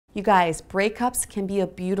You guys, breakups can be a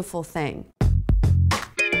beautiful thing.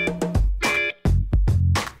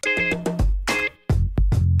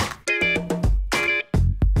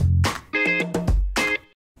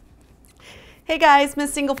 Hey guys,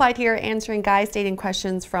 Miss Singlefied here, answering guys dating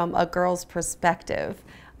questions from a girl's perspective.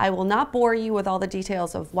 I will not bore you with all the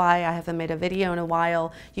details of why I haven't made a video in a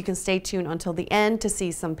while. You can stay tuned until the end to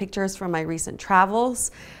see some pictures from my recent travels.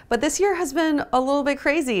 But this year has been a little bit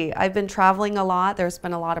crazy. I've been traveling a lot. There's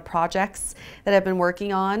been a lot of projects that I've been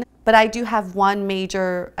working on. But I do have one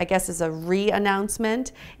major, I guess is a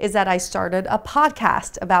re-announcement, is that I started a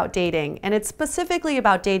podcast about dating. And it's specifically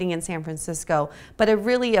about dating in San Francisco, but it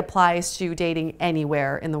really applies to dating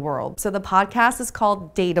anywhere in the world. So the podcast is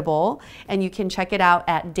called Dateable, and you can check it out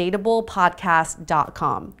at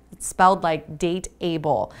dateablepodcast.com. It's spelled like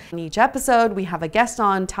dateable. In each episode, we have a guest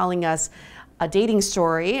on telling us a dating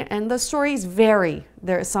story, and the stories vary.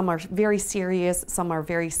 Some are very serious, some are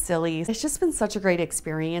very silly. It's just been such a great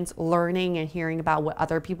experience learning and hearing about what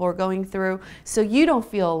other people are going through, so you don't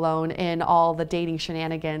feel alone in all the dating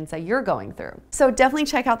shenanigans that you're going through. So definitely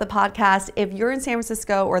check out the podcast. If you're in San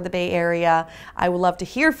Francisco or the Bay Area, I would love to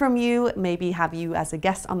hear from you, maybe have you as a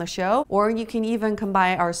guest on the show, or you can even come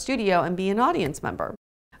by our studio and be an audience member.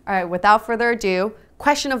 All right, without further ado,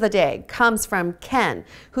 question of the day comes from Ken,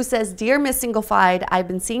 who says, "Dear Miss Singlefied, I've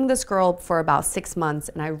been seeing this girl for about 6 months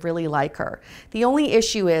and I really like her. The only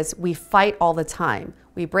issue is we fight all the time.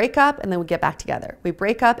 We break up and then we get back together. We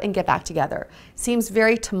break up and get back together. Seems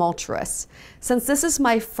very tumultuous. Since this is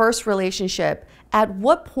my first relationship, at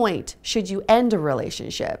what point should you end a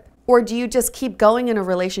relationship? Or do you just keep going in a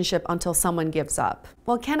relationship until someone gives up?"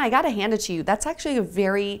 Well, Ken, I gotta hand it to you. That's actually a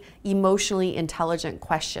very emotionally intelligent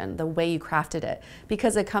question, the way you crafted it,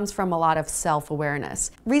 because it comes from a lot of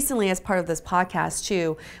self-awareness. Recently, as part of this podcast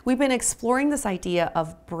too, we've been exploring this idea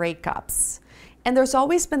of breakups. And there's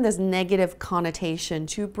always been this negative connotation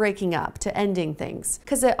to breaking up, to ending things,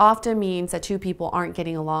 because it often means that two people aren't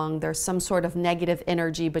getting along. There's some sort of negative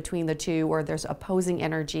energy between the two, or there's opposing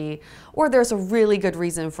energy, or there's a really good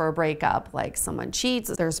reason for a breakup, like someone cheats,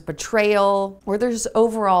 there's betrayal, or there's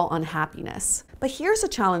overall unhappiness. But here's a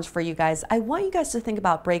challenge for you guys. I want you guys to think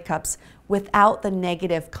about breakups without the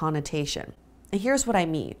negative connotation. And here's what I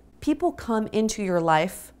mean. People come into your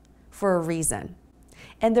life for a reason.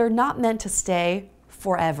 And they're not meant to stay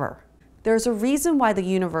forever. There's a reason why the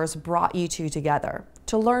universe brought you two together,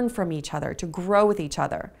 to learn from each other, to grow with each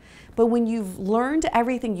other. But when you've learned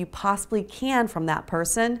everything you possibly can from that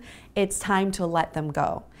person, it's time to let them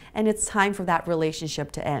go. And it's time for that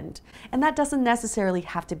relationship to end. And that doesn't necessarily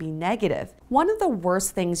have to be negative. One of the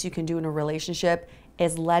worst things you can do in a relationship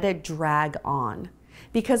is let it drag on.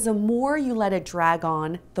 Because the more you let it drag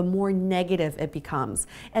on, the more negative it becomes,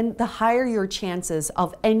 and the higher your chances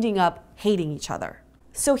of ending up hating each other.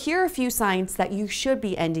 So here are a few signs that you should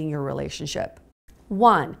be ending your relationship.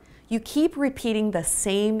 1, you keep repeating the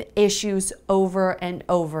same issues over and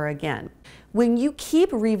over again. When you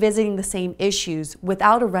keep revisiting the same issues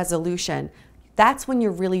without a resolution, that's when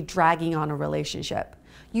you're really dragging on a relationship.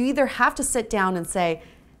 You either have to sit down and say,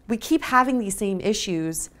 we keep having these same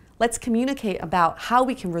issues, let's communicate about how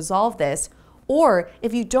we can resolve this, or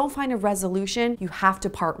if you don't find a resolution, you have to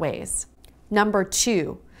part ways. Number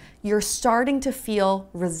 2, you're starting to feel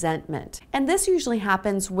resentment. And this usually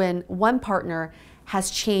happens when one partner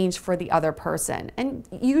has changed for the other person. And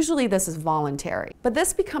usually this is voluntary. But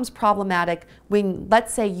this becomes problematic when,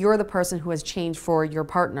 let's say you're the person who has changed for your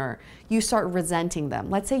partner. You start resenting them.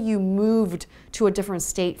 Let's say you moved to a different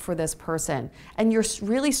state for this person and you're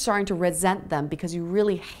really starting to resent them because you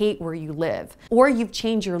really hate where you live. Or you've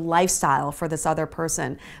changed your lifestyle for this other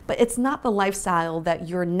person, but it's not the lifestyle that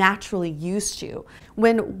you're naturally used to.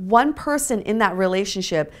 When one person in that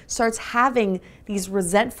relationship starts having these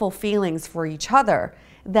resentful feelings for each other,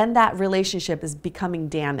 then that relationship is becoming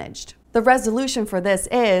damaged. The resolution for this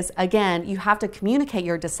is, again, you have to communicate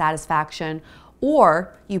your dissatisfaction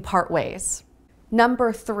or you part ways.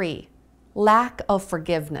 Number 3, lack of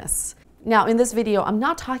forgiveness. Now, in this video, I'm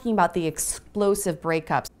not talking about the explosive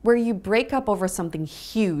breakups where you break up over something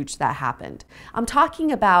huge that happened. I'm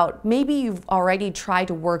talking about maybe you've already tried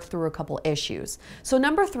to work through a couple issues. So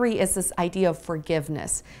number 3 is this idea of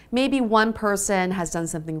forgiveness. Maybe one person has done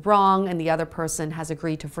something wrong and the other person has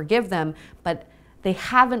agreed to forgive them, but they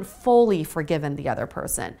haven't fully forgiven the other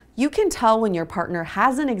person. You can tell when your partner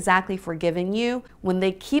hasn't exactly forgiven you when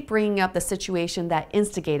they keep bringing up the situation that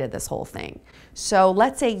instigated this whole thing. So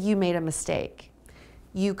let's say you made a mistake.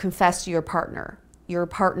 You confessed to your partner. Your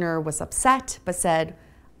partner was upset but said,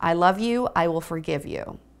 "I love you, I will forgive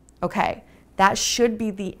you." Okay, That should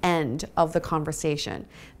be the end of the conversation.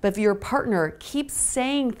 But if your partner keeps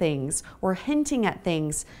saying things or hinting at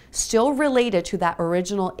things still related to that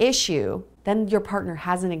original issue, then your partner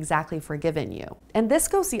hasn't exactly forgiven you. And this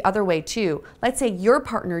goes the other way too. Let's say your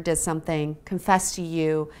partner did something, confessed to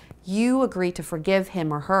you, you agree to forgive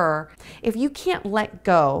him or her. If you can't let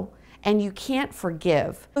go and you can't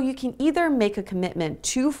forgive, you can either make a commitment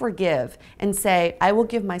to forgive and say, I will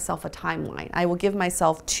give myself a timeline. I will give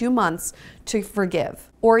myself 2 months to forgive.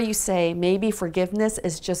 Or you say, maybe forgiveness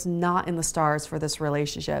is just not in the stars for this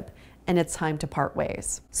relationship and it's time to part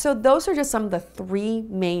ways. So those are just some of the 3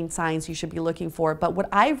 main signs you should be looking for. But what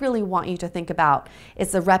I really want you to think about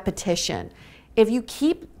is the repetition. If you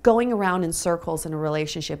keep going around in circles in a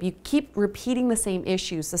relationship, you keep repeating the same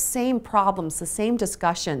issues, the same problems, the same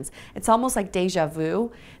discussions, it's almost like deja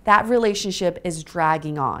vu, that relationship is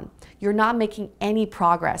dragging on. You're not making any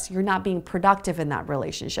progress. You're not being productive in that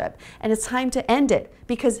relationship. And it's time to end it,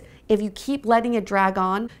 because if you keep letting it drag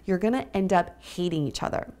on, you're gonna end up hating each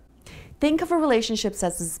other. Think of a relationship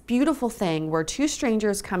as this beautiful thing where 2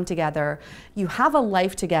 strangers come together, you have a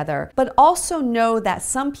life together, but also know that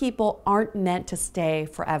some people aren't meant to stay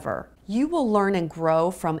forever. You will learn and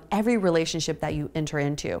grow from every relationship that you enter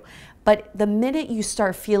into. But the minute you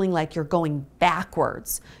start feeling like you're going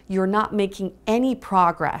backwards, you're not making any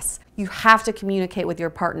progress, you have to communicate with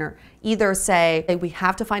your partner. Either say, hey, we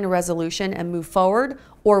have to find a resolution and move forward,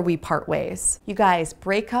 or we part ways. You guys,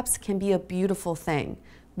 breakups can be a beautiful thing.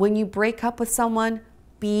 When you break up with someone,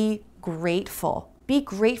 be grateful. Be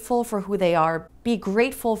grateful for who they are. Be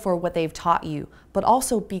grateful for what they've taught you, but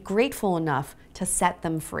also be grateful enough to set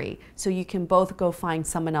them free so you can both go find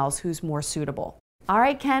someone else who's more suitable. All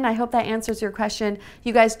right, Ken, I hope that answers your question.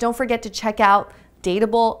 You guys, don't forget to check out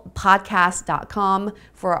dateablepodcast.com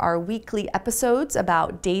for our weekly episodes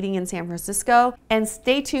about dating in San Francisco, and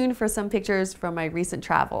stay tuned for some pictures from my recent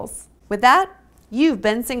travels. With that, you've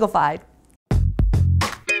been Singlefied.